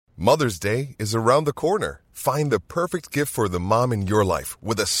Mother's Day is around the corner. Find the perfect gift for the mom in your life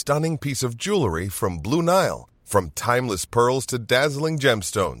with a stunning piece of jewelry from Blue Nile. From timeless pearls to dazzling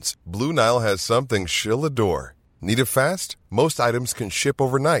gemstones, Blue Nile has something she'll adore. Need it fast? Most items can ship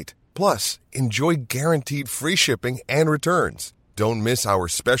overnight. Plus, enjoy guaranteed free shipping and returns. Don't miss our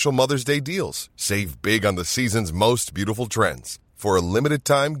special Mother's Day deals. Save big on the season's most beautiful trends. For a limited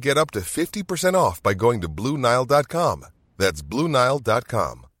time, get up to 50% off by going to BlueNile.com. That's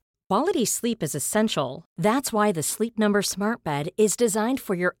BlueNile.com. Quality sleep is essential. That's why the Sleep Number Smart Bed is designed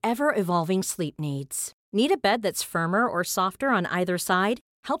for your ever-evolving sleep needs. Need a bed that's firmer or softer on either side?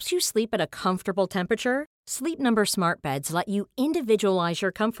 Helps you sleep at a comfortable temperature? Sleep Number Smart Beds let you individualize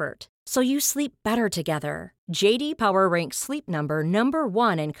your comfort, so you sleep better together. J.D. Power ranks Sleep Number number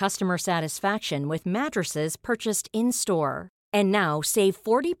 1 in customer satisfaction with mattresses purchased in-store. And now, save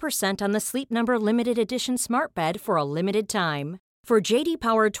 40% on the Sleep Number Limited Edition Smart Bed for a limited time. For J.D.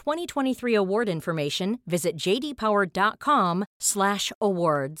 Power 2023 award information, visit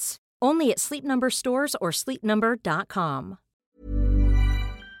jdpower.com/awards. Only at Sleep Number stores or sleepnumber.com.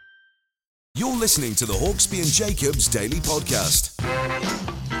 You're listening to the Hawksby and Jacobs Daily Podcast.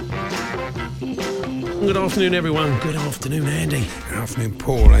 Good afternoon, everyone. Good afternoon, Andy. Good afternoon,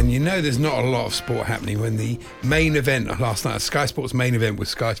 Paul. And you know there's not a lot of sport happening when the main event last night, Sky Sports main event was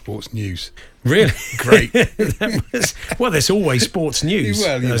Sky Sports News. Really? Great. Well, there's always sports news,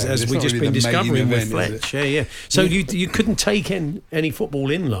 Well, as we've just been discovering with Fletch. Yeah. So you couldn't take any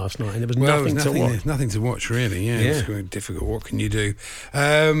football in last night, and there was nothing to watch. Nothing to watch, really. Yeah, it's very difficult. What can you do?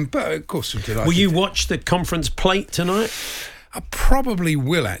 But of course, we're delighted. Will you watch the Conference Plate tonight? I probably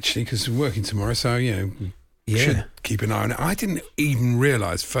will, actually, because we're working tomorrow, so, should keep an eye on it. I didn't even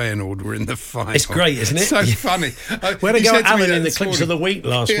realise Feyenoord were in the final. It's great, isn't it? So funny. We had a go at Alan in the Clips of the Week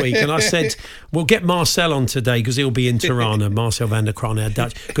last week, and I said, we'll get Marcel on today because he'll be in Tirana, Marcel van der Kraan, our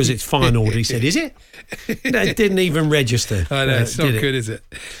Dutch, because it's Feyenoord. He said, is it? That didn't even register. I know, it's not good, is it?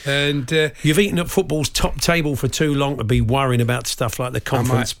 And you've eaten at football's top table for too long to be worrying about stuff like the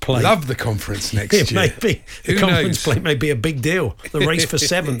Conference Plate. Love the conference next year. Maybe. The Conference Plate may be a big deal. The race for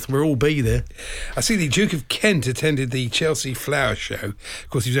 7th, we'll all be there. I see the Duke of Kent attended the Chelsea Flower Show. Of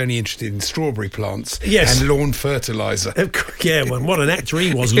course, he was only interested in strawberry plants and lawn fertiliser. Yeah, well, what an actor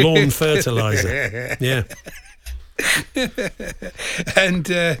he was, lawn fertiliser. Yeah.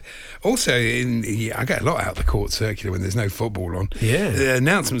 And also, I get a lot out of the court circular when there's no football on. Yeah. The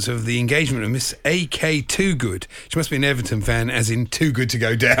announcements of the engagement of Miss A.K. Toogood. She must be an Everton fan, as in too good to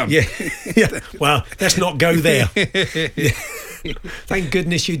go down. Yeah. Well, let's not go there. Thank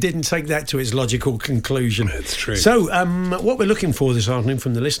goodness you didn't take that to its logical conclusion. That's true. So, what we're looking for this afternoon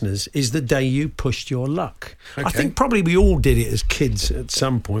from the listeners is the day you pushed your luck. Okay. I think probably we all did it as kids at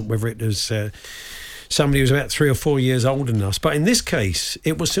some point, whether it was somebody who was about 3 or 4 years older than us. But in this case,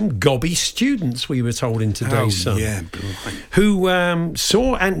 it was some gobby students, we were told in today's Sun, who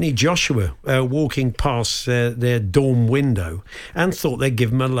saw Anthony Joshua walking past their dorm window and thought they'd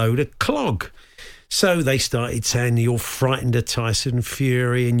give him a load of clog. So they started saying, you're frightened of Tyson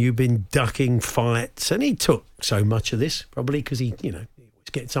Fury and you've been ducking fights. And he took so much of this, probably because he,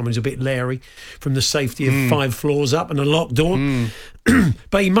 someone who's a bit leery from the safety of 5 floors up and a locked door.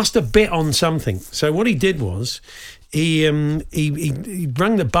 But he must have bit on something. So what he did was he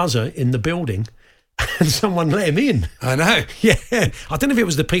rang the buzzer in the building and someone let him in. I know. Yeah. I don't know if it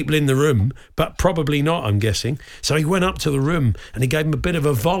was the people in the room, but probably not, I'm guessing. So he went up to the room and he gave him a bit of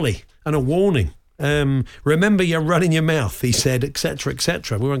a volley and a warning. Remember, you're running your mouth, he said, etc.,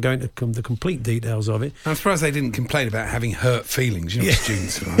 etc. We won't go into the complete details of it. I'm surprised they didn't complain about having hurt feelings. You know what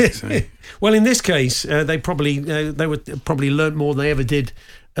students are like. So. Well, in this case, they probably learnt more than they ever did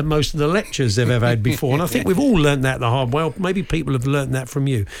at most of the lectures they've ever had before. And I think we've all learnt that the hard way. Well, maybe people have learnt that from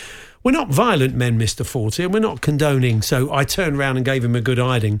you. We're not violent men, Mr. Forty, and we're not condoning, so I turned round and gave him a good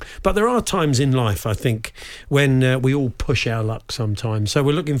hiding. But there are times in life, I think, when we all push our luck sometimes. So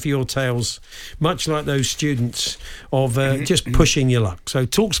we're looking for your tales, much like those students, of just pushing your luck. So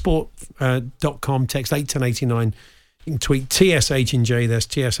talksport.com, text 81089. You can tweet TSH&J, that's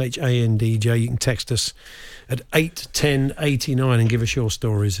TSHANDJ. You can text us at 81089 and give us your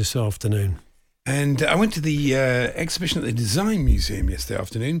stories this afternoon. And I went to the exhibition at the Design Museum yesterday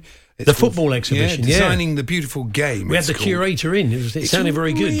afternoon. The football exhibition, Designing the Beautiful Game. We had the curator in. It sounded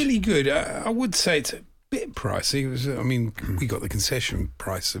very good. It's really good. I would say it's a bit pricey. It was, we got the concession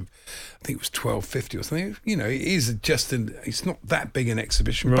price of, I think it was $12.50 or something. It is it's not that big an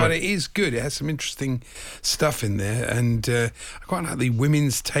exhibition, but it is good. It has some interesting stuff in there, and I quite like the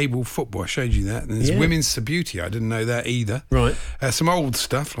women's table football. I showed you that. And there's women's Subbuteo. I didn't know that either. Right. Some old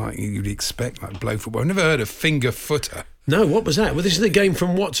stuff like you'd expect, like blow football. I've never heard of finger footer. No, what was that? Well, this is the game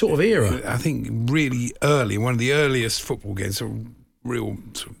from what sort of era? I think really early, one of the earliest football games, sort of real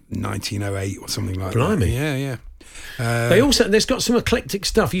sort of 1908 or something like Blimey. that. Yeah. There's got some eclectic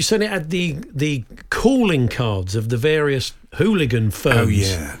stuff. You said it had the calling cards of the various hooligan firms. Oh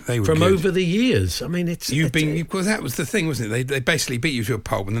yeah, they were from good. over the years. I mean, Well, that was the thing, wasn't it? They basically beat you to a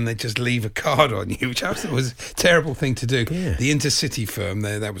pulp and then they just leave a card on you, which I thought was a terrible thing to do. Yeah. The Intercity firm,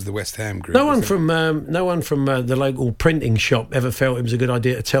 that was the West Ham group. No one from the local printing shop ever felt it was a good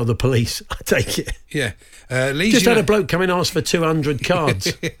idea to tell the police. I take it. Yeah. Just had a bloke come and ask for 200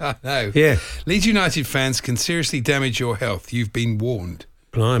 cards. I know. Yeah. Leeds United fans can seriously damage your health. You've been warned.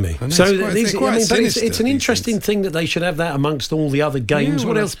 Blimey. I know, So it's quite sinister, it's an these interesting things. thing that they should have that amongst all the other games. Yeah,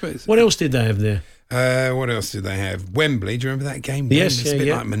 What well, I else? suppose. What else did they have there? What else did they have? Wembley. Do you remember that game? Yes, It's a bit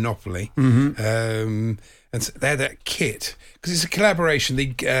like Monopoly. Mm-hmm. And so they had that kit because it's a collaboration.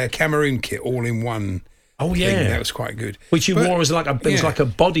 The Cameroon kit, all in one. Oh thing. yeah, That was quite good. Which you But- wore as like a yeah.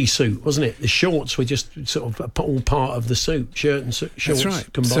 bodysuit, wasn't it? The shorts were just sort of all part of the suit, shirt and shorts That's right.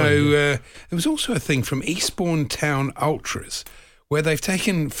 combined. So there was also a thing from Eastbourne Town Ultras where they've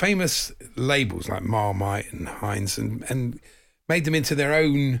taken famous labels like Marmite and Heinz and made them into their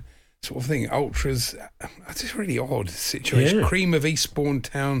own sort of thing. Ultras, it's just a really odd situation. Yeah. Cream of Eastbourne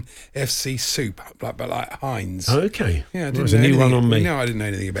Town FC soup, but like Heinz. Okay, Yeah, I Well, didn't there's know a new anything. one on me. No, I didn't know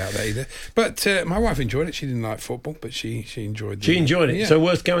anything about that either. But my wife enjoyed it. She didn't like football, but she enjoyed. She enjoyed it, Yeah. so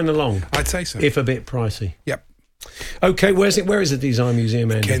worth going along, I'd say so. if a bit pricey. Yep. Okay, where is the Design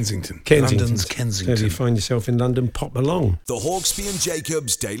Museum, Andy? Kensington. Kensington. London's So Kensington. if you find yourself in London, pop along. The Hawksby and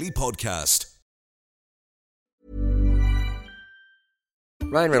Jacobs Daily Podcast.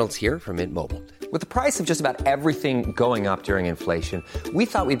 Ryan Reynolds here from Mint Mobile. With the price of just about everything going up during inflation, we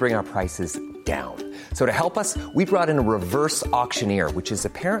thought we'd bring our prices down. So to help us, we brought in a reverse auctioneer, which is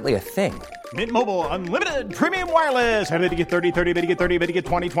apparently a thing. Mint Mobile Unlimited Premium Wireless. How to get 30, 30, bit to get 30, bit to get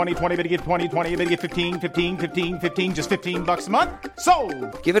 20, 20, 20, bit to get 20, 20, bit to get 15, 15, 15, 15, just $15 a month?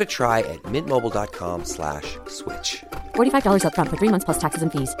 Sold! Give it a try at mintmobile.com/switch. $45 up front for 3 months plus taxes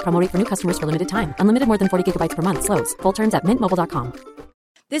and fees. Promo rate for new customers for limited time. Unlimited more than 40 gigabytes per month. Slows full terms at mintmobile.com.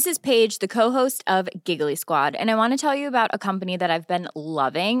 This is Paige, the co-host of Giggly Squad, and I want to tell you about a company that I've been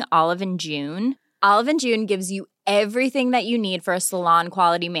loving, Olive & June. Olive & June gives you everything that you need for a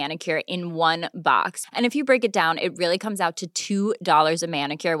salon-quality manicure in one box. And if you break it down, it really comes out to $2 a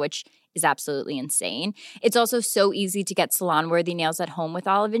manicure, which is absolutely insane. It's also so easy to get salon-worthy nails at home with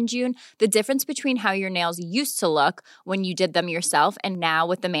Olive & June. The difference between how your nails used to look when you did them yourself and now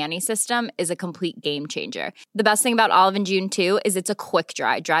with the Mani system is a complete game changer. The best thing about Olive & June, too, is it's a quick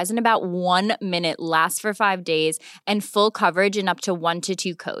dry. Dries in about 1 minute, lasts for 5 days, and full coverage in up to 1 to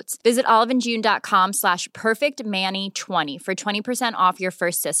 2 coats. Visit oliveandjune.com/perfectmani20 for 20% off your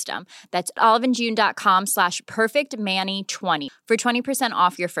first system. That's oliveandjune.com/perfectmani20 for 20%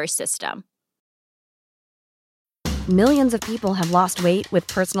 off your first system. Millions of people have lost weight with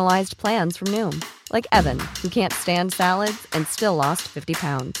personalized plans from Noom. Like Evan, who can't stand salads and still lost 50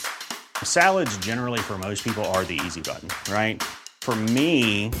 pounds. Salads generally for most people are the easy button, right? For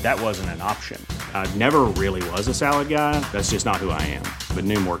me, that wasn't an option. I never really was a salad guy. That's just not who I am. But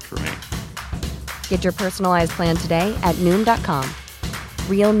Noom worked for me. Get your personalized plan today at Noom.com.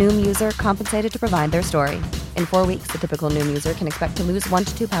 Real Noom user compensated to provide their story. In 4 weeks, the typical Noom user can expect to lose 1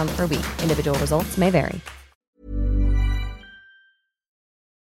 to 2 pounds per week. Individual results may vary.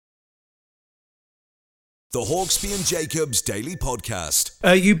 The Hawksby and Jacobs Daily Podcast.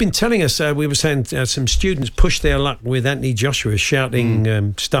 You've been telling us, we were saying some students pushed their luck with Anthony Joshua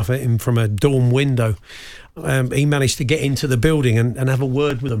shouting stuff at him from a dorm window. He managed to get into the building and have a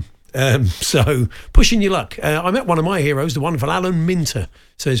word with them. So, pushing your luck. I met one of my heroes, the wonderful Alan Minter,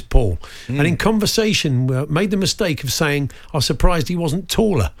 says Paul. And in conversation, made the mistake of saying, I was surprised he wasn't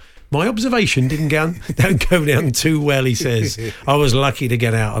taller. My observation don't go down too well, he says. I was lucky to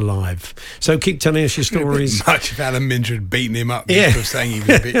get out alive. So keep telling us your stories. Much of Alan Minter had beaten him up just for saying he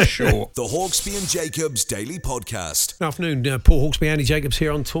was a bit short. The Hawksby and Jacobs Daily Podcast. Good afternoon, Paul Hawksby, Andy Jacobs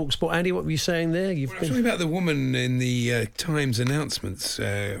here on TalkSport. Andy, what were you saying there? I was talking about the woman in the Times announcements.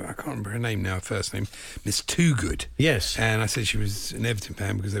 I can't remember her name now, first name. Miss Toogood. Yes. And I said she was an Everton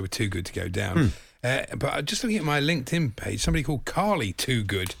fan because they were too good to go down. But just looking at my LinkedIn page, somebody called Carly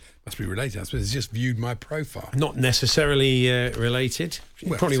Toogood, must be related, I suppose, has just viewed my profile. Not necessarily related. She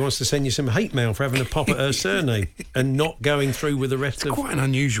probably wants to send you some hate mail for having a pop at her surname and not going through with the rest of... Quite an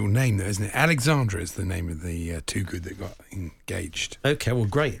unusual name, though, isn't it? Alexandra is the name of the Toogood that got engaged. Okay, well,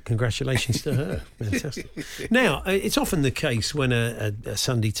 great. Congratulations to her. Fantastic. Now, it's often the case when a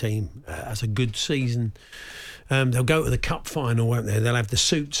Sunday team has a good season, They'll go to the cup final, won't they? They'll have the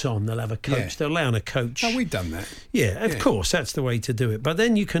suits on. They'll have a coach. Yeah. They'll allow a coach. Oh, we've done that. Yeah, of course, that's the way to do it. But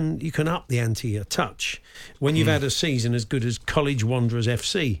then you can up the ante a touch when you've had a season as good as College Wanderers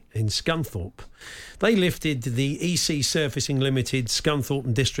FC in Scunthorpe. They lifted the EC Surfacing Limited Scunthorpe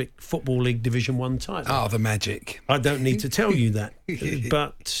and District Football League Division 1 title. Oh, the magic. I don't need to tell you that.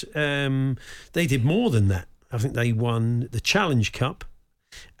 But they did more than that. I think they won the Challenge Cup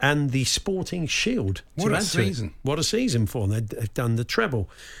and the Sporting Shield. What a season. What a season for them. They've done the treble.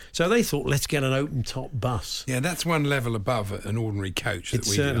 So they thought, let's get an open-top bus. Yeah, that's one level above an ordinary coach. It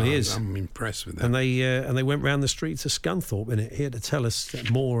certainly is. I'm impressed with that. And they went round the streets of Scunthorpe in it. Here to tell us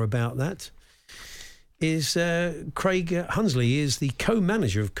more about that is Craig Hunsley. He is the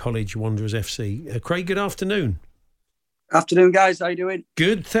co-manager of College Wanderers FC. Craig, good afternoon. Afternoon, guys. How you doing?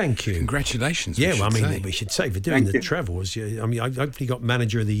 Good, thank you. Congratulations. Yeah, well, we should say for doing the trebles. I mean, I hopefully got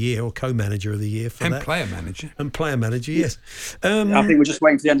manager of the year or co-manager of the year for that. And player manager. And player manager, yes. I think we're just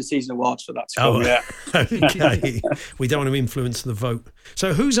waiting for the end of season awards for that to come. Yeah. Okay. We don't want to influence the vote.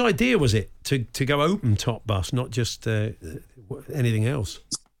 So, whose idea was it to go open top bus, not just anything else?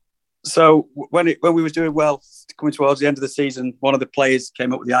 So when we was doing well, coming towards the end of the season, one of the players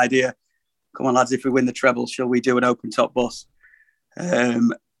came up with the idea. Come on, lads, if we win the treble, shall we do an open-top bus?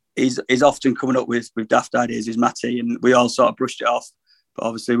 He's often coming up with daft ideas, is Matty, and we all sort of brushed it off. But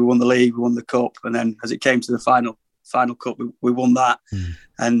obviously we won the league, we won the cup, and then as it came to the final cup, we won that.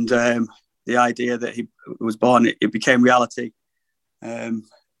 And the idea that he was born, it became reality.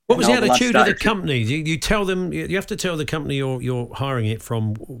 What was the attitude of the company? You tell them, you have to tell the company you're hiring it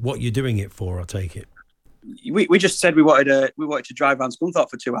from what you're doing it for, I take it. We just said we wanted to drive around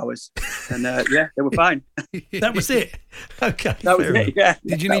Scunthorpe for 2 hours, and they were fine. That was it. Okay, that was it. Yeah.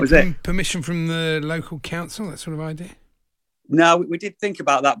 Did you need permission from the local council? That sort of idea? No, we did think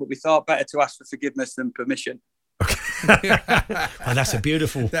about that, but we thought better to ask for forgiveness than permission. And that's a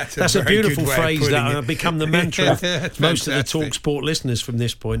beautiful phrase that will become the mantra of most of the TalkSport listeners from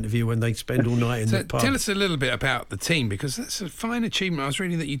this point of view when they spend all night in the pub. Tell us a little bit about the team, because that's a fine achievement. I was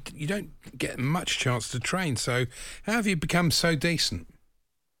reading that you don't get much chance to train. So how have you become so decent?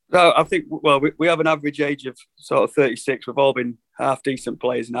 No, I think, we have an average age of sort of 36. We've all been half decent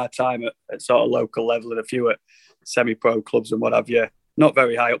players in our time at sort of local level and a few at semi-pro clubs and what have you. Not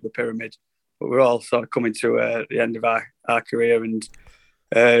very high up the pyramid. But we're all sort of coming to the end of our career, and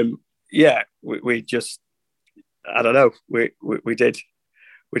we just, I don't know, we did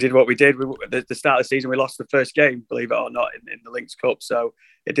what we did. At the start of the season, we lost the first game, believe it or not, in the Links Cup, so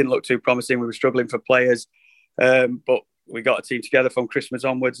it didn't look too promising. We were struggling for players, but we got a team together from Christmas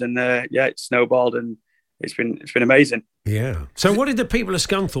onwards, and it snowballed, and it's been amazing. Yeah. So, what did the people of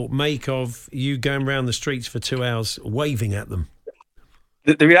Scunthorpe make of you going around the streets for 2 hours waving at them?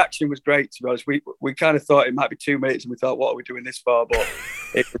 The reaction was great, to be honest. We kind of thought it might be 2 minutes, and we thought, what are we doing this for? But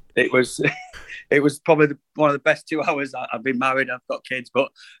it was probably one of the best 2 hours. I've been married, I've got kids, but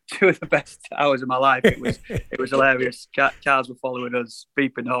 2 of the best hours of my life. It was hilarious. Cars were following us,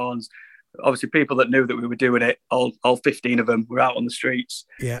 beeping horns. Obviously, people that knew that we were doing it, all 15 of them were out on the streets.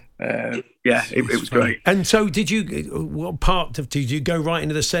 Yeah. It was great. And so did you go right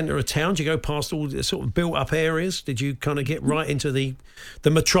into the centre of town? Did you go past all the sort of built up areas? Did you kind of get right into the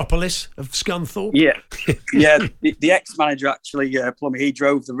metropolis of Scunthorpe? Yeah. The ex-manager, actually, Plummy, he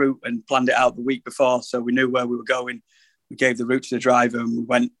drove the route and planned it out the week before, so we knew where we were going. We gave the route to the driver, and we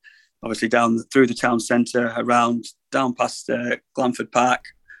went, obviously, down through the town centre, around, down past Glanford Park,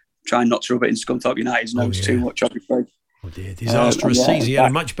 trying not to rub it in Scunthorpe United's nose too much, obviously. Oh dear, disastrous season. You had a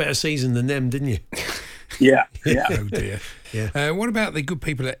much better season than them, didn't you? Yeah. Oh dear. Yeah. What about the good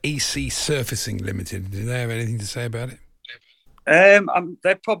people at EC Surfacing Limited? Do they have anything to say about it?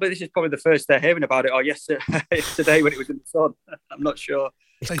 This is probably the first they're hearing about it, or yesterday when it was in the sun. I'm not sure.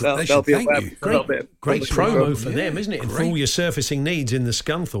 They'll be aware. Great promo for them, isn't it? And for all your surfacing needs in the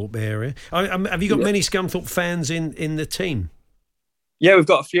Scunthorpe area. Have you got many Scunthorpe fans in the team? Yeah, we've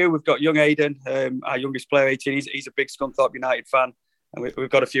got a few. We've got young Aidan, our youngest player, 18. He's a big Scunthorpe United fan. And we've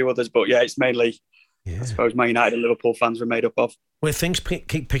got a few others. But yeah, it's mainly, I suppose, Man United and Liverpool fans we're made up of. Well, things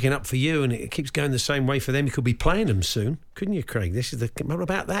keep picking up for you, and it keeps going the same way for them. You could be playing them soon, couldn't you, Craig? What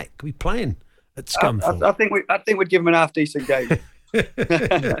about that? Could be playing at Scunthorpe. I think we'd give them an half-decent game.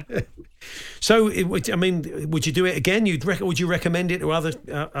 So, would you do it again? Would you recommend it to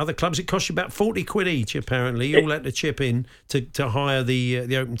other clubs? It costs you about 40 quid each, apparently. You all had to chip in to hire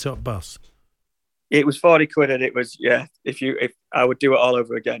the open top bus. It was 40 quid, and it was if I would do it all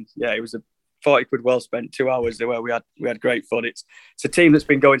over again. Yeah, it was a 40 quid well spent. 2 hours where we had great fun. It's a team that's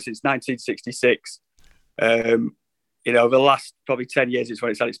been going since 1966. over the last probably 10 years, it's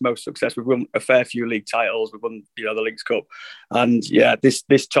when it's had its most success. We've won a fair few league titles. We've won, the Leagues Cup, and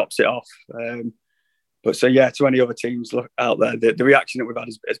this tops it off. But so to any other teams out there, the reaction that we've had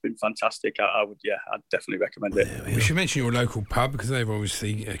has been fantastic. I'd definitely recommend it. Yeah, we should mention your local pub because they've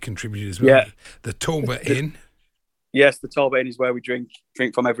obviously contributed as well. Yeah. The Talbot Inn. Yes, the Talbot Inn is where we drink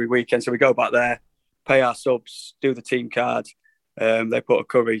from every weekend. So we go back there, pay our subs, do the team card. They put a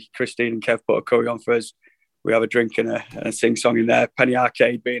curry. Christine and Kev put a curry on for us. We have a drink and a sing song in there. Penny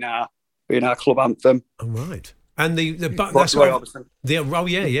Arcade being our club anthem. All right. And the bus,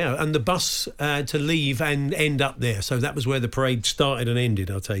 and the bus to leave and end up there. So that was where the parade started and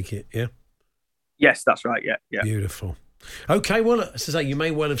ended, I take it, yeah? Yes, that's right, yeah. Beautiful. Okay, well, as I say, you may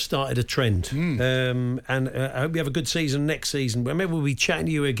well have started a trend. And I hope you have a good season next season. Maybe we'll be chatting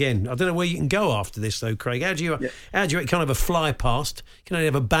to you again. I don't know where you can go after this, though, Craig. How do you kind of a fly past? You can only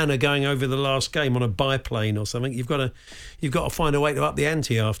have a banner going over the last game on a biplane or something. You've got to find a way to up the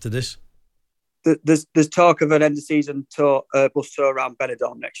ante after this. There's talk of an end of season tour, bus tour around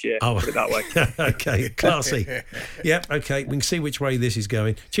Benidorm next year. Put it that way. Okay, classy. Yep. Okay, we can see which way this is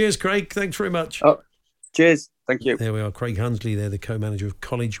going. Cheers, Craig. Thanks very much. Oh, cheers. Thank you. There we are. Craig Hunsley there, the co-manager of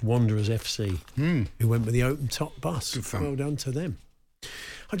College Wanderers FC, who went with the open top bus. Good fun. Well done to them.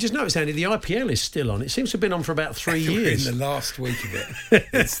 I just noticed, Andy, the IPL is still on. It seems to have been on for about 3 years. In the last week of it.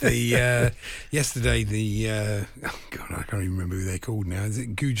 It's the yesterday. I can't even remember who they're called now. Is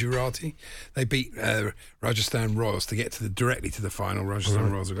it Gujarati? They beat Rajasthan Royals to get directly to the final.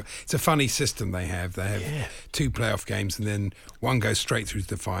 Rajasthan Royals. It's a funny system they have. They have 2 playoff games, and then one goes straight through to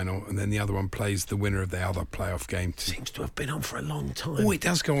the final, and then the other one plays the winner of the other playoff game. Seems to have been on for a long time. Oh, it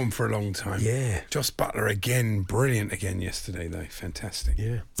does go on for a long time. Yeah. Joss Butler again, brilliant again yesterday though. Fantastic.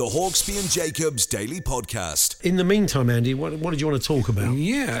 Yeah. The Hawksbee and Jacobs Daily Podcast. In the meantime, Andy, what did you want to talk about?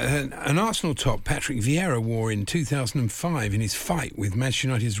 Yeah, an Arsenal top, Patrick Vieira, wore in 2005 in his fight with Manchester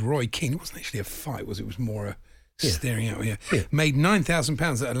United's Roy Keane. It wasn't actually a fight, was it? It was more a staring out. Yeah. Made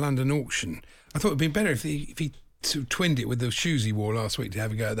 £9,000 at a London auction. I thought it would be better if he sort of twinned it with the shoes he wore last week to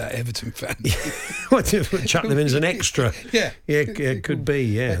have a go at that Everton fan. Chuck them in as an extra. Yeah, it could be.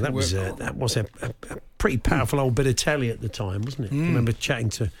 Yeah, that was a pretty powerful old bit of telly at the time, wasn't it? I remember chatting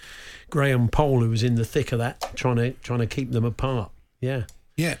to Graham Poll, who was in the thick of that, trying to keep them apart. Yeah,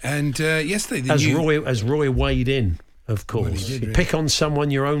 yeah. And yesterday, as Roy weighed in, of course, well, he did, really. Pick on someone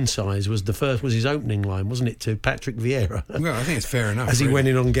your own size was his opening line, wasn't it, to Patrick Vieira? Well, I think it's fair enough. As he went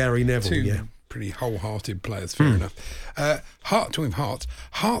in on Gary Neville. Pretty wholehearted players, fair enough. Talking of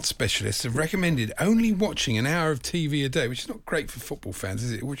heart specialists have recommended only watching an hour of TV a day, which is not great for football fans,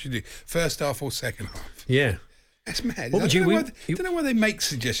 is it? What should you do? First half or second half? Yeah. That's mad. I don't know why they make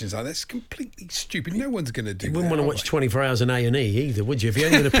suggestions like that. It's completely stupid. No one's going to do that. You woun't want to watch 24 hours on A&E either, would you? If you're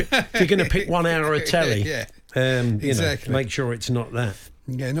going to pick 1 hour of telly, exactly. Make sure it's not that.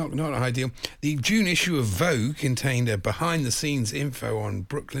 Yeah, not ideal. The June issue of Vogue contained a behind-the-scenes info on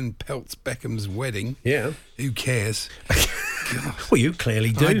Brooklyn Peltz Beckham's wedding. Yeah. Who cares? Well, you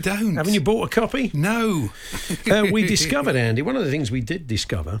clearly do. I don't. Haven't you bought a copy? No. We discovered, Andy, one of the things we did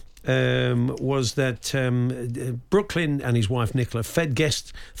discover was that Brooklyn and his wife Nicola fed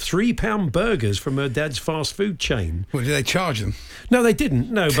guests £3 burgers from her dad's fast food chain. Well, did they charge them? No, they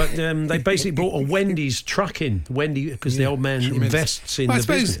didn't. No, but they basically brought a Wendy's truck in. Because the old man invests in the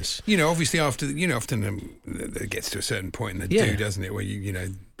business. Obviously after, often it gets to a certain point in the do, doesn't it, where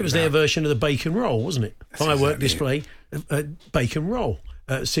it was their version of the bacon roll, wasn't it? Firework display, bacon roll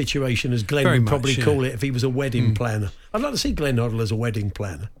situation, as Glenn would probably call it if he was a wedding planner. I'd like to see Glenn Hoddle as a wedding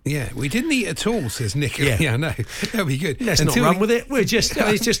planner. Yeah, we didn't eat at all, says Nick. Yeah, I know. That'd be good. Let's not run with it. We're just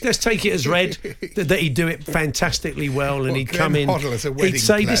let's take it as read that he'd do it fantastically well, and he'd come in. As a wedding he'd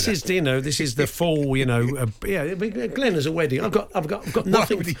say, planner. This is the full. Glenn as a wedding. I've got nothing. Why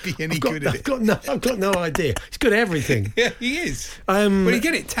would he be any good at it? I've got no idea. He's good at everything. Yeah, he is. But he'd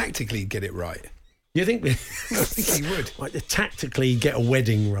get it tactically. He'd get it right. You think? I think he would. Like tactically get a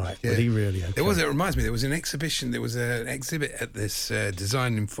wedding right, but he really. Okay. It reminds me. There was an exhibition. There was an exhibit at this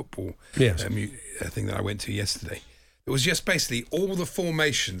Design in Football thing that I went to yesterday. It was just basically all the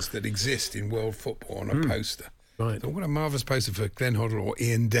formations that exist in world football on a poster. Right. So what a marvellous poster for Glenn Hoddle or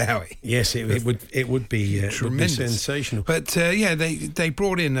Ian Dowie. Yes, it would be tremendous, sensational. But they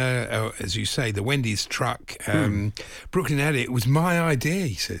brought in, as you say, the Wendy's truck. Brooklyn had it. It was my idea,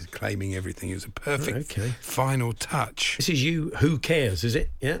 he says, claiming everything. It was a perfect final touch. This is you. Who cares? Is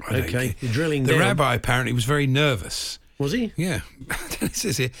it? Yeah. Okay. You're drilling the down. rabbi apparently was very nervous. Was he? Yeah. It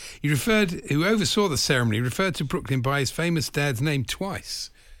says here, who oversaw the ceremony, referred to Brooklyn by his famous dad's name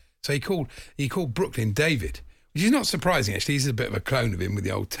twice. So he called Brooklyn David. Which is not surprising, actually. He's a bit of a clone of him with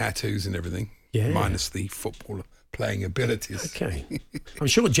the old tattoos and everything. Yeah. Minus the footballer playing abilities. Okay. I'm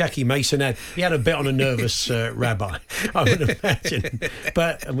sure Jackie Mason had a bit on a nervous rabbi, I would imagine.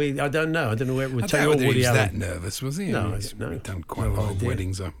 But I don't know. I don't know where it would take. I don't know whether he was that nervous, was he? No, He's no. done quite a lot of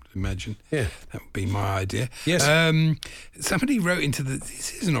weddings, I would imagine. Yeah. That would be my idea. Yes. Somebody wrote into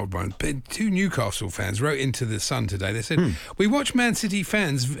this is an odd one, but 2 Newcastle fans wrote into the Sun today. They said, we watch Man City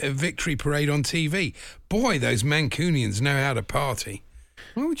fans' victory parade on TV. Boy, those Mancunians know how to party.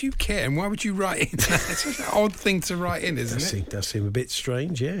 Why would you care? And why would you write in that? It's such an odd thing to write in, isn't it? Does seem a bit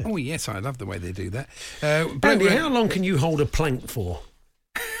strange, yeah. Oh, yes, I love the way they do that. Andy, how long can you hold a plank for?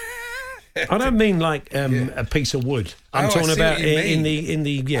 I don't mean like a piece of wood. I'm talking about in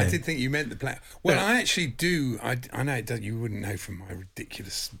the. Yeah. I did think you meant the plank. Well, I actually do. I know you wouldn't know from my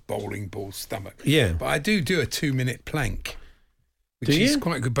ridiculous bowling ball stomach. Yeah. But I do a 2-minute plank. Which Do you? is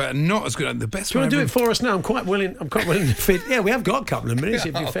quite good, but not as good. The best Do you one. want to do it for us now? I'm quite willing to fit. Yeah, we have got a couple of minutes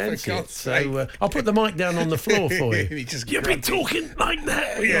if you fancy it. So I'll put the mic down on the floor for you. You've been talking like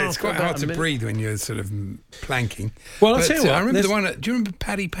that. Well, yeah, it's quite hard to breathe when you're sort of planking. Well, I'll tell you what. I remember the one. Do you remember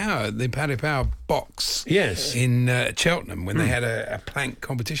Paddy Power? The Paddy Power box. Yes. In Cheltenham when they had a plank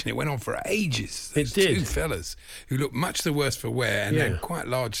competition. It went on for ages. It did. 2 fellas who looked much the worse for wear and had quite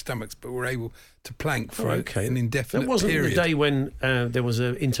large stomachs, but were able to plank for an indefinite period. That wasn't the day when there was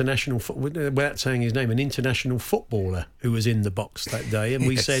an international, without saying his name, an international footballer who was in the box that day, and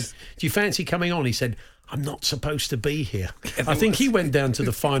we said, "Do you fancy coming on?" He said, "I'm not supposed to be here." I think he went down to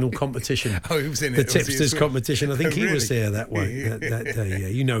the final competition. Oh, he was in the it. tipsters competition. I think he really? was there that way that day. Yeah,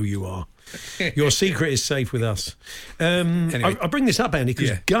 you know you are. Your secret is safe with us. Anyway. I bring this up, Andy,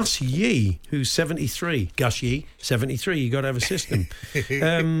 because Gus Yee, who's 73, Gus Yee, 73, you got to have a system.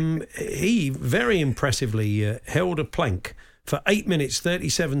 He very impressively held a plank for 8 minutes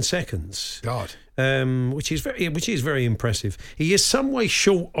 37 seconds. God. Which is very impressive. He is some way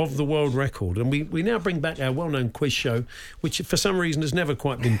short of the world record, and we now bring back our well-known quiz show, which for some reason has never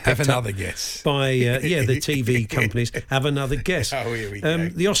quite been picked up guess by the TV companies. Have another guess. Oh, here we go.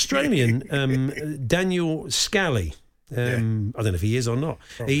 The Australian Daniel Scally. I don't know if he is or not.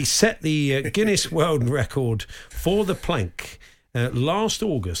 Probably. He set the Guinness World Record for the plank last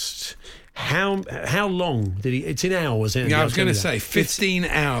August. How long did he? It's in hours. Yeah, I was going to say 15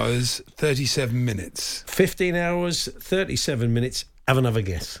 hours, 37 minutes. 15 hours, 37 minutes. Have another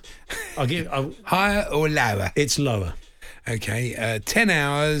guess. Higher or lower? It's lower. Okay. 10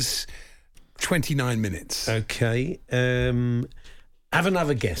 hours, 29 minutes. Okay. Have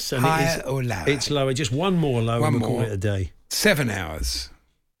another guess. And higher or lower? It's lower. Just one more lower. We'll call it a day. 7 hours.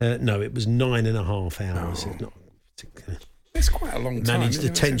 No, it was 9.5 hours. Oh. It's not particularly. It's quite a long time. Managed the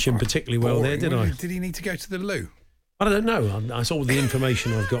tension particularly well there, did I? Did he need to go to the loo? I don't know. I saw the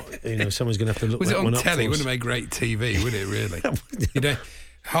information I've got. Someone's going to have to look Was that it one on up. telly? It Wouldn't have made great TV, would it, really?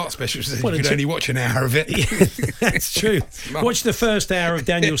 Heart specialist says you could only watch an hour of it. Yeah, that's true. Watch the first hour of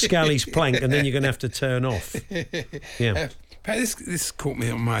Daniel Scally's plank and then you're going to have to turn off. Yeah. This caught me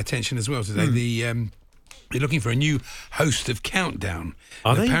on my attention as well today. They're looking for a new host of Countdown.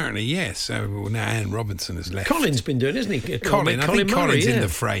 Are they? Apparently, yes. So now Anne Robinson has left. Colin's been doing, isn't he? I think Murray, Colin's in the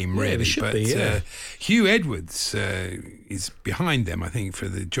frame, really. Should be. Hugh Edwards is behind them, I think, for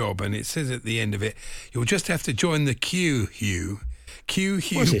the job. And it says at the end of it, you'll just have to join the queue, Hugh. Hugh,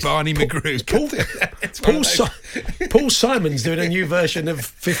 Barney McGrew. Paul Simon's doing a new version of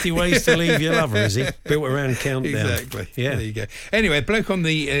 50 Ways to Leave Your Lover, is he? Built around Countdown. Exactly. Yeah. There you go. Anyway, bloke on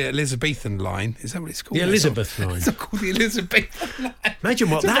the Elizabethan line. Is that what it's called? The Elizabeth line. It's not called the Elizabethan line. Imagine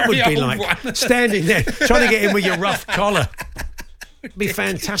what that would be like. Standing there, trying to get in with your rough collar. It'd be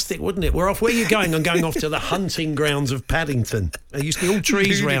fantastic, wouldn't it? We're off. Where are you going? I'm going off to the hunting grounds of Paddington. There used to be all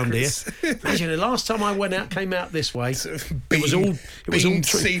trees round here. Imagine the last time I came out this way, it was all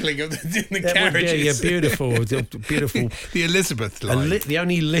ceiling of the carriages. Yeah, beautiful. The Elizabeth line. The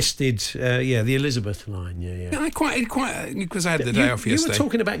only listed, the Elizabeth line. Yeah. I quite because I had the day off yesterday. You were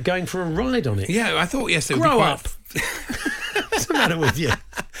talking about going for a ride on it. Yeah, I thought yesterday. Grow up. What's the matter with you?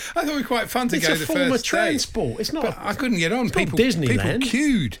 I thought it was quite fun to go the first day. It's a form of transport. It's not. But I couldn't get on. People Disneyland. People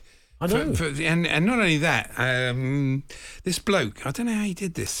queued. I know. And not only that, this bloke, I don't know how he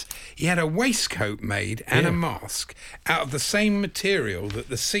did this. He had a waistcoat made and a mask out of the same material that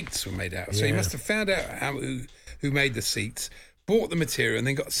the seats were made out of. So he must have found out who made the seats, bought the material, and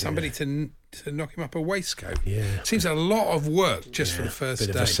then got somebody to knock him up a waistcoat. Yeah. Seems a lot of work just for the first day.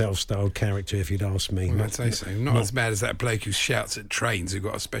 Bit of a self-styled character, if you'd ask me. Well, I'd say so. Not as bad as that bloke who shouts at trains who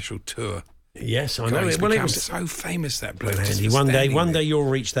got a special tour. Yes, I God, know he's it. Well, it become was so famous, that bloke. Andy, one day you'll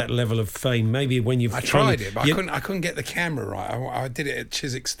reach that level of fame. Maybe when you've I tried it, but I couldn't get the camera right. I did it at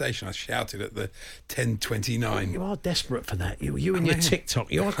Chiswick Station. I shouted at the 10:29. You are desperate for that. You and your TikTok.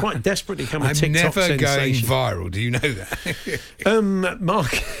 You are quite desperate to become a TikTok never sensation. going viral. Do you know that?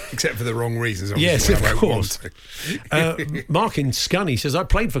 Mark, except for the wrong reasons. Yes, of course. Want Mark in Scunny says, I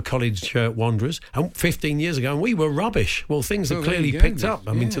played for College Wanderers 15 years ago, and we were rubbish. Well, things have clearly picked up.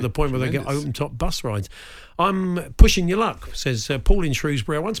 I mean, to the point where they get open top bus rides. I'm pushing your luck, says Paul in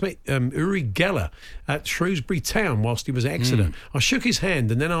Shrewsbury. I once met Uri Geller at Shrewsbury Town whilst he was at Exeter. I shook his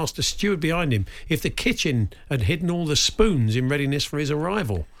hand and then asked the steward behind him if the kitchen had hidden all the spoons in readiness for his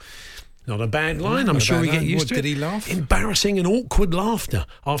arrival. Not a bad line. I'm sure we get used to it. Did he laugh? Embarrassing and awkward laughter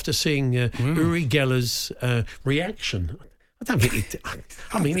after seeing Uri Geller's reaction. I don't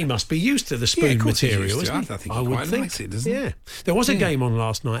think he must be used to the spoon material, isn't he? I think he quite likes it, doesn't he? Yeah. There was a game on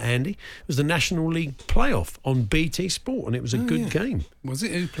last night, Andy. It was the National League playoff on BT Sport, and it was a good game. Was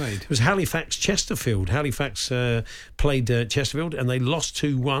it? Who played? It was Halifax-Chesterfield. Halifax played Chesterfield, and they lost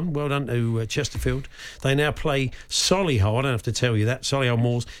 2-1. Well done to Chesterfield. They now play Solihull. I don't have to tell you that. Solihull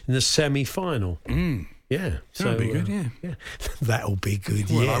Moors in the semi-final. Yeah. That'll be good, yeah. That'll be good,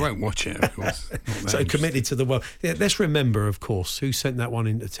 Well, I won't watch it, of course. So committed to the world. Yeah, let's remember, of course, who sent that one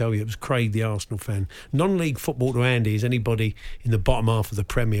in to tell you. It was Craig, the Arsenal fan. Non-league football to Andy is anybody in the bottom half of the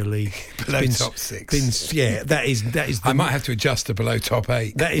Premier League. Below top six. That is. I might have to adjust to below top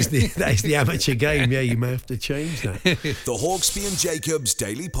 8. That is the amateur game. Yeah, you may have to change that. The Hawksbee and Jacobs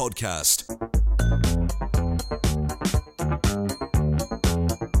Daily Podcast.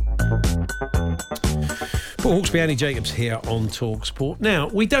 Paul Hawksbee, Andy Jacobs here on TalkSport. Now,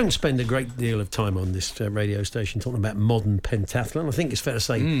 we don't spend a great deal of time on this radio station talking about modern pentathlon. I think it's fair to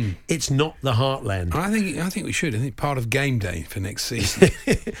say it's not the heartland. I think we should. I think part of game day for next season.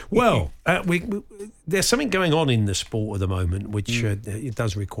 Well, there's something going on in the sport at the moment which it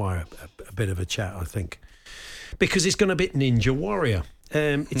does require a bit of a chat, I think, because it's going to be Ninja Warrior.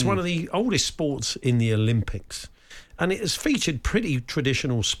 It's one of the oldest sports in the Olympics. And it has featured pretty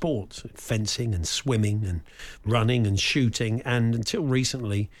traditional sports, fencing and swimming and running and shooting, and until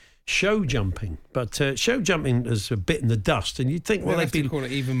recently, show jumping. But show jumping has a bit in the dust, and you'd think, they'd be call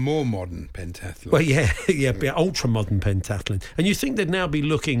it even more modern pentathlon. Well, yeah, ultra modern pentathlon, and you think they'd now be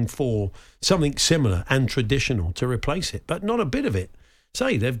looking for something similar and traditional to replace it, but not a bit of it.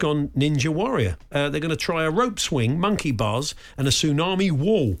 Say they've gone Ninja Warrior. They're going to try a rope swing, monkey bars, and a tsunami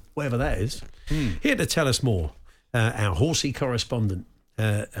wall, whatever that is. Here to tell us more. Our horsey correspondent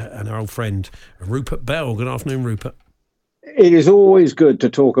and our old friend Rupert Bell. Good afternoon, Rupert. It is always good to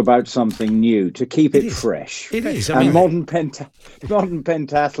talk about something new, to keep it fresh. It is. Modern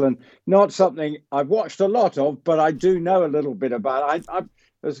pentathlon, not something I've watched a lot of, but I do know a little bit about.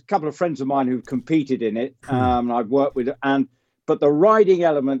 There's a couple of friends of mine who've competed in it. I've worked with, but the riding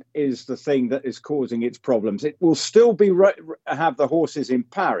element is the thing that is causing its problems. It will still be have the horses in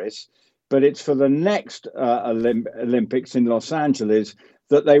Paris, but it's for the next Olympics in Los Angeles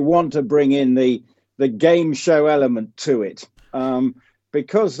that they want to bring in the game show element to it,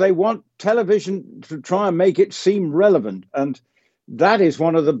 because they want television to try and make it seem relevant. And that is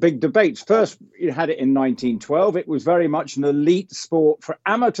one of the big debates. First, you had it in 1912. It was very much an elite sport for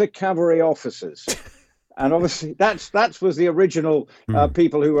amateur cavalry officers. And obviously that was the original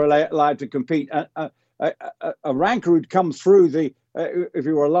people who were allowed to compete. A ranker who'd come through if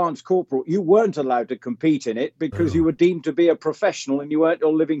you were a lance corporal, you weren't allowed to compete in it because you were deemed to be a professional and you weren't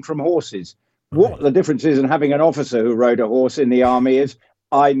all living from horses. What the difference is in having an officer who rode a horse in the army is,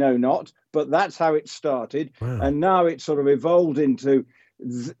 I know not, but that's how it started. Wow. And now it's sort of evolved into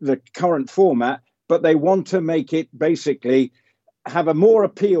the current format, but they want to make it basically have a more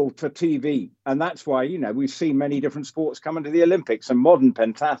appeal for TV. And that's why, we've seen many different sports come into the Olympics, and modern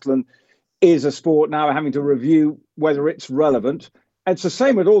pentathlon is a sport now having to review whether it's relevant. It's the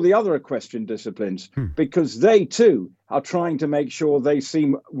same with all the other equestrian disciplines, because they too are trying to make sure they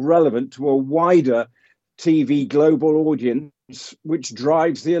seem relevant to a wider TV global audience, which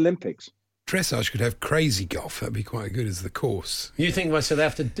drives the Olympics. Dressage could have crazy golf. That'd be quite good as the course. You think so? You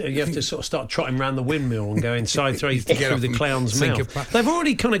have to sort of start trotting around the windmill and go inside through the clown's mouth. They've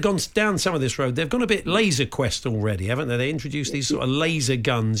already kind of gone down some of this road. They've gone a bit laser quest already, haven't they? They introduced these sort of laser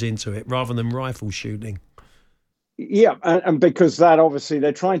guns into it rather than rifle shooting. Yeah, and because that obviously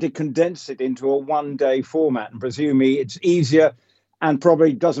they're trying to condense it into a one-day format, and presumably it's easier and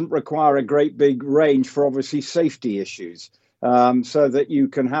probably doesn't require a great big range for obviously safety issues, so that you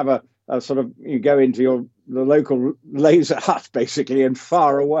can have a sort of, you go into your local laser hut, basically, and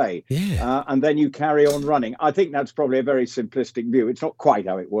far away. Yeah. And then you carry on running. I think that's probably a very simplistic view. It's not quite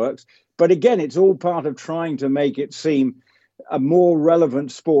how it works. But again, it's all part of trying to make it seem a more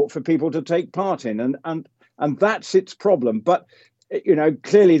relevant sport for people to take part in. And that's its problem. But,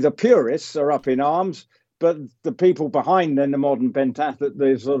 clearly the purists are up in arms. But the people behind then the modern pentathlete,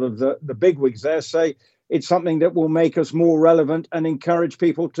 the sort of the bigwigs there, say it's something that will make us more relevant and encourage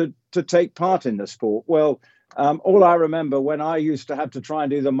people to take part in the sport. Well, all I remember when I used to have to try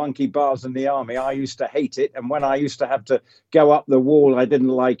and do the monkey bars in the army, I used to hate it. And when I used to have to go up the wall, I didn't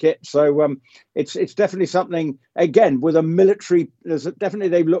like it. So it's definitely something, again, with a military, definitely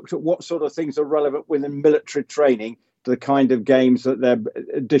they've looked at what sort of things are relevant within military training, the kind of games that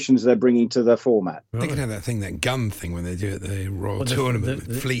additions they're bringing to their format. They could have that gun thing when they do at the Royal Tournament,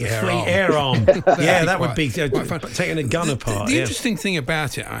 the Fleet Air Arm. Yeah, that would be quite fun. Taking a gun apart. The interesting thing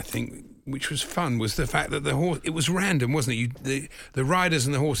about it, I think, which was fun, was the fact that the horse, it was random, wasn't it? The riders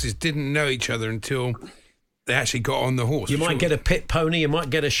and the horses didn't know each other until they actually got on the horse. You might get a pit pony, you might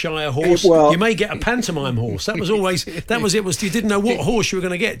get a Shire horse, you may get a pantomime horse. That was always, you didn't know what horse you were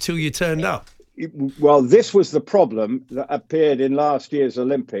going to get till you turned up. Well, this was the problem that appeared in last year's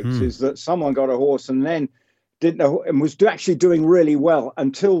Olympics, is that someone got a horse and then didn't know and was actually doing really well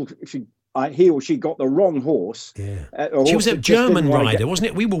until he or she got the wrong horse. Yeah. She was a German rider, wasn't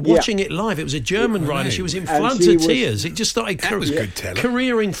it? We were watching it live. It was a German rider. She was in floods of tears. It just started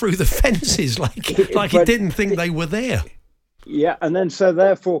careering through the fences like he didn't think they were there. Yeah, and then so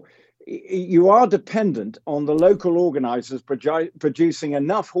therefore you are dependent on the local organisers producing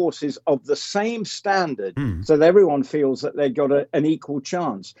enough horses of the same standard so that everyone feels that they've got an equal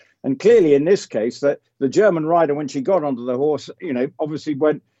chance. And clearly in this case, that the German rider, when she got onto the horse, obviously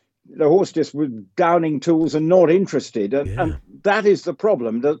went, the horse just was downing tools and not interested. And that is the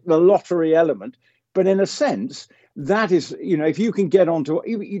problem, the lottery element. But in a sense, that is, if you can get onto,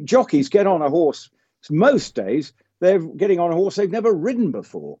 jockeys get on a horse, most days they're getting on a horse they've never ridden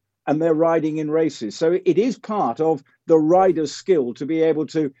before. And they're riding in races. So it is part of the rider's skill to be able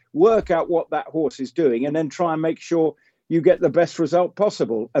to work out what that horse is doing and then try and make sure you get the best result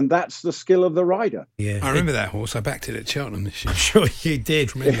possible. And that's the skill of the rider. Yeah, I remember that horse. I backed it at Cheltenham this year. I'm sure you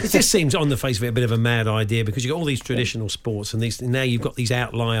did. It just seems on the face of it a bit of a mad idea because you've got all these traditional sports and now you've got these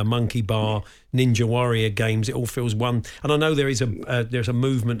outlier monkey bar, Ninja Warrior games. It all feels one. And I know there's a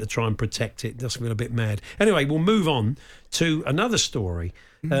movement to try and protect it. It does feel a bit mad. Anyway, we'll move on to another story.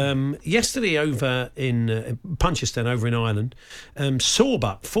 Yesterday over in Punchestown over in Ireland,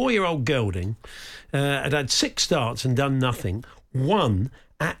 Sawbuck, 4-year-old gelding, had 6 starts and done nothing, won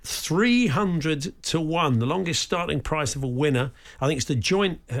at 300 to 1, the longest starting price of a winner. I think it's the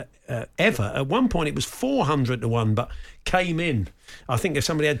joint ever. At one point it was 400 to 1, but came in. I think if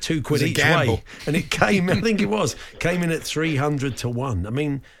somebody had £2 each way, and it came in at 300 to 1. I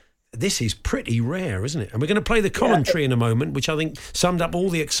mean, this is pretty rare, isn't it? And we're going to play the commentary in a moment, which I think summed up all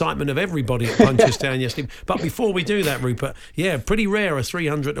the excitement of everybody at Punchestown yesterday. But before we do that, Rupert, pretty rare, a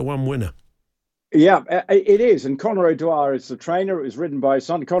 300 to 1 winner. Yeah, it is. And Conor O'Dwyer is the trainer. It was ridden by his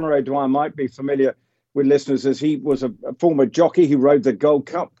son. Conor O'Dwyer might be familiar with listeners as he was a former jockey. He rode the Gold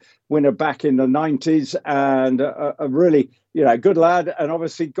Cup winner back in the 90s and a really, good lad. And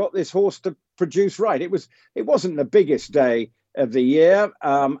obviously got this horse to produce right. It wasn't the biggest day of the year,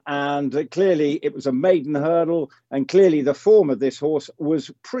 and clearly it was a maiden hurdle, and clearly the form of this horse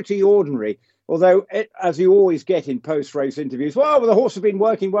was pretty ordinary. Although, as you always get in post-race interviews, well, the horse has been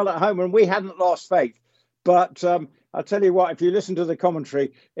working well at home and we hadn't lost faith. But I'll tell you what, if you listen to the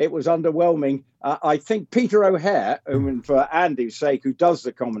commentary, it was underwhelming. I think Peter O'Hare, who, for Andy's sake, who does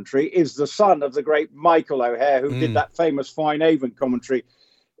the commentary, is the son of the great Michael O'Hare, who did that famous Fine Avon commentary.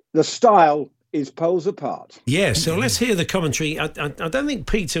 The style is poles apart. Yeah, so let's hear the commentary. I don't think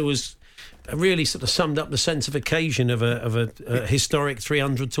Peter was really sort of summed up the sense of occasion of a historic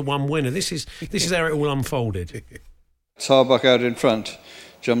 300 to 1 winner. This is how it all unfolded. Sawbuck out in front.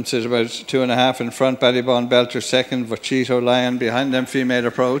 Jumps at about 2.5 in front. Ballybourne Belter second. Vachito Lion behind them. Female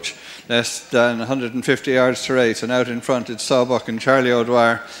approach. Less than 150 yards to race. And out in front it's Sawbuck and Charlie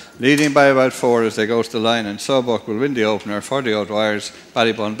O'Dwyer leading by about 4 as they go to the line. And Sawbuck will win the opener for the O'Dwyers.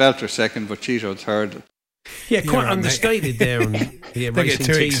 Ballybourne Belter second. Vachito third. Yeah, quite understated there on Racing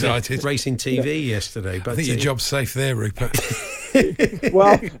TV Yeah. yesterday. But I think your job's safe there, Rupert.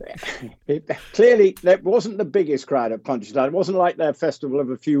 Well, clearly there wasn't the biggest crowd at Punchestown. It wasn't like their festival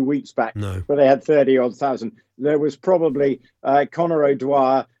of a few weeks back where they had 30-odd thousand. There was probably Conor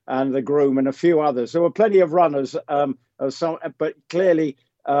O'Dwyer and the groom and a few others. There were plenty of runners, but clearly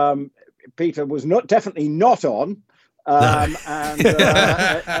Peter was definitely not on. And,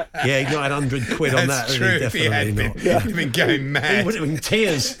 yeah, he got 100 quid on that. That's true. Definitely If he had not. been, he'd have been going mad. He would have been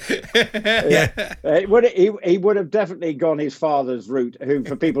tears. He would have definitely gone his father's route, who,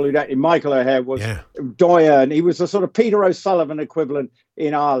 for people who don't know, Michael O'Hare was doyen. He was the sort of Peter O'Sullivan equivalent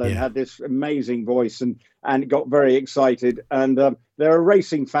in Ireland, had this amazing voice and got very excited. And they're a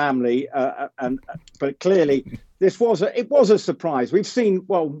racing family, but clearly it was a surprise. We've seen,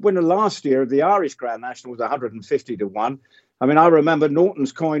 winner last year of the Irish Grand National was 150 to 1. I mean, I remember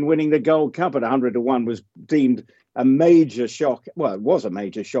Norton's Coin winning the Gold Cup at 100 to 1 was deemed a major shock. Well, it was a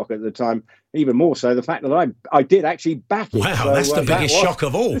major shock at the time. Even more so, the fact that I did actually back it. Wow, so, that's the biggest shock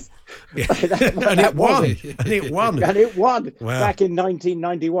of all. And it won. Wow. Back in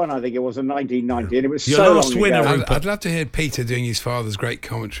 1991, I think it was, in 1990. And it was your so last long winner, ago. I'd love to hear Peter doing his father's great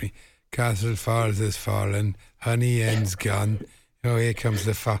commentary. Castle Father's fallen, honey end's gone. Oh, here comes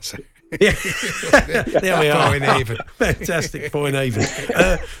the fusser. Yeah. There we are. Foinhaven. Fantastic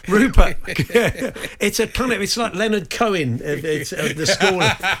Foinhaven. Rupert, it's like Leonard Cohen. It's the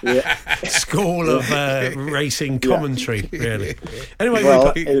school of racing commentary, really. Anyway,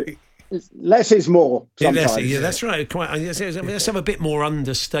 Rupert. Less is more sometimes. Yeah, that's right. Let's have a bit more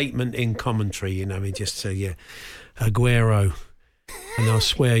understatement in commentary, you know. I mean, just say, Aguero. And I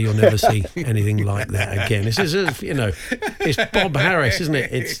swear you'll never see anything like that again. It's as if, it's Bob Harris, isn't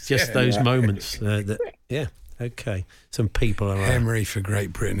it? It's just those moments. Okay. Some people are... Emery for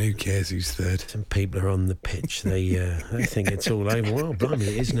Great Britain, who cares who's third? Some people are on the pitch. They think it's all over. Well, blimey,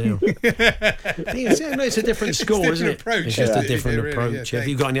 it is now. It's a different score, isn't it? It's just a different approach. Have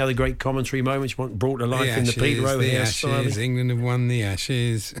you got any other great commentary moments you want brought to life in the Peter O'Hare style? England have won the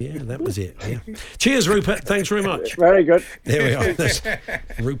Ashes. Yeah, that was it. Yeah. Cheers, Rupert. Thanks very much. Very good. There we are. There's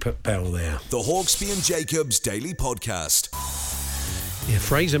Rupert Bell there. The Hawksbee and Jacobs Daily Podcast. Yeah,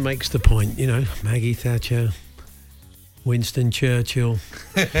 Fraser makes the point, Maggie Thatcher, Winston Churchill,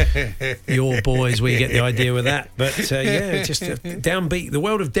 your boys, we get the idea with that. But just downbeat. The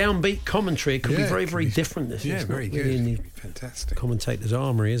world of downbeat commentary, it could be very, very different. This is very good. Really in the fantastic commentator's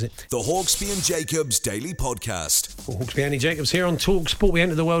armoury, is it? The Hawksbee and Jacobs Daily Podcast. Hawksbee Andy Jacobs here on Talk Sport. We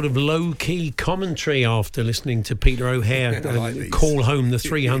enter the world of low-key commentary after listening to Peter O'Hare call home the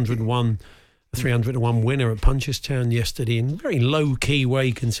 301 winner at Punchestown yesterday in a very low-key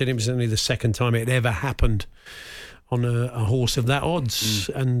way, considering it was only the second time it had ever happened on a horse of that odds.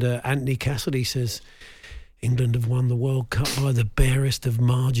 And Anthony Cassidy says England have won the World Cup by the barest of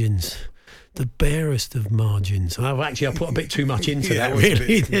margins. The barest of margins. I put a bit too much into that,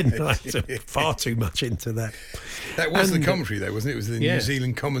 really, didn't I? Far too much into that. That was the commentary, though, wasn't it? It was the New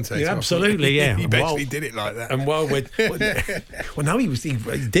Zealand commentator. Yeah, absolutely, yeah. He basically did it like that. And while he didn't.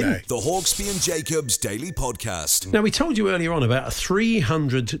 The Hawksbee and Jacobs Daily Podcast. Now, we told you earlier on about a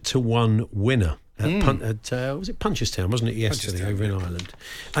 300 to 1 winner. Was it Punchestown, wasn't it, yesterday, over in Ireland?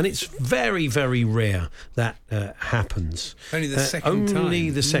 And it's very, very rare that happens. Only the second time.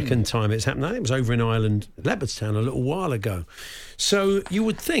 Only the second time it's happened. I think it was over in Ireland, Leopardstown, a little while ago. So you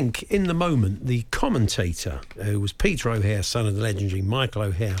would think, in the moment, the commentator, who was Peter O'Hare, son of the legendary Michael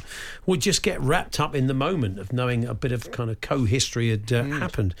O'Hare, would just get wrapped up in the moment of knowing a bit of kind of co-history had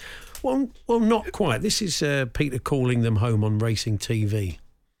happened. Well, not quite. This is Peter calling them home on Racing TV.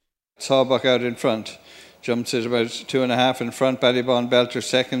 Sawbuck out in front. Jumps at about 2.5 in front. Ballybon Belter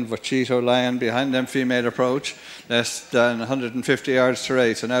second. Vachito Lion behind them. Female approach. Less than 150 yards to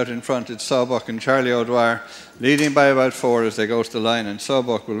race. And out in front it's Sawbuck and Charlie O'Dwyer leading by about 4 as they go to the line. And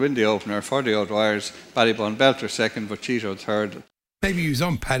Sawbuck will win the opener for the O'Dwyers. Ballybon Belter second. Vachito third. Maybe he was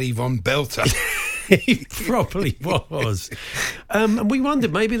on Paddy Von Belter. He probably was. And we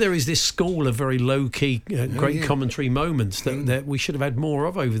wondered, maybe there is this school of very low-key, great commentary moments that we should have had more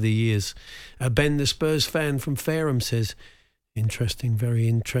of over the years. Ben, the Spurs fan from Fareham, says, interesting, very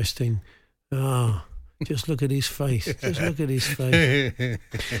interesting. Just look at his face. Just look at his face.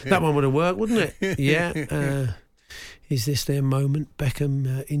 That one would have worked, wouldn't it? Yeah. Is this their moment?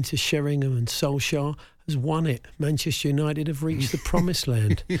 Beckham into Sheringham and Solskjaer has won it. Manchester United have reached the promised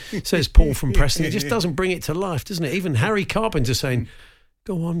land, says Paul from Preston. It just doesn't bring it to life, doesn't it? Even Harry Carpenter saying,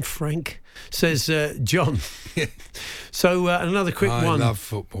 go on, Frank, says John. So another quick one. I love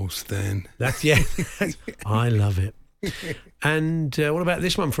football, Stan. I love it. And what about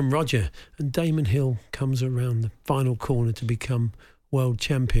this one from Roger? And Damon Hill comes around the final corner to become world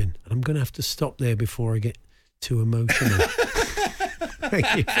champion. And I'm going to have to stop there before I get too emotional.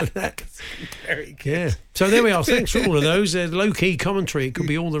 Thank you for that. Very good. Yeah. So there we are. Thanks for all of those. Low-key commentary. It could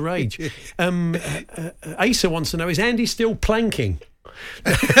be all the rage. Asa wants to know, is Andy still planking?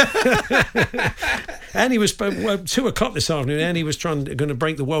 Andy was 2:00 this afternoon. Andy was going to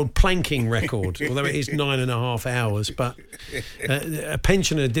break the world planking record, although it is 9.5 hours. But a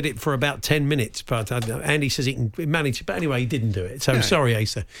pensioner did it for about 10 minutes. But Andy says he can manage it. But anyway, he didn't do it. So sorry,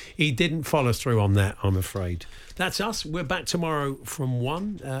 Asa. He didn't follow through on that, I'm afraid. That's us. We're back tomorrow from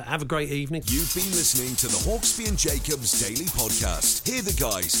 1. Have a great evening. You've been listening to the Hawksbee and Jacobs Daily Podcast. Hear the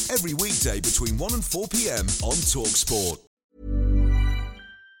guys every weekday between 1 and 4 p.m. on TalkSport.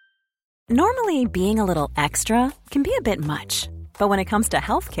 Normally, being a little extra can be a bit much. But when it comes to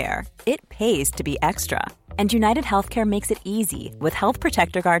healthcare, it pays to be extra. And United Healthcare makes it easy with Health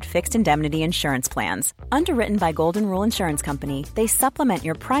Protector Guard fixed indemnity insurance plans. Underwritten by Golden Rule Insurance Company, they supplement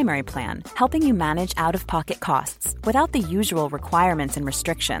your primary plan, helping you manage out-of-pocket costs without the usual requirements and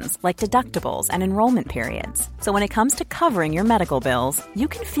restrictions like deductibles and enrollment periods. So when it comes to covering your medical bills, you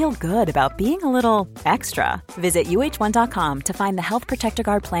can feel good about being a little extra. Visit UH1.com to find the Health Protector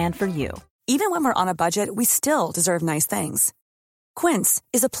Guard plan for you. Even when we're on a budget, we still deserve nice things. Quince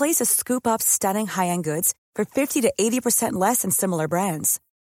is a place to scoop up stunning high-end goods for 50 to 80% less than similar brands.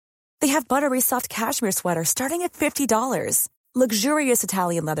 They have buttery soft cashmere sweaters starting at $50, luxurious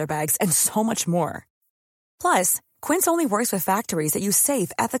Italian leather bags, and so much more. Plus, Quince only works with factories that use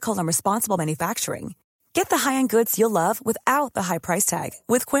safe, ethical, and responsible manufacturing. Get the high-end goods you'll love without the high price tag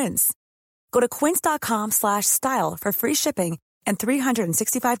with Quince. Go to quince.com/style for free shipping and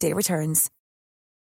 365-day returns.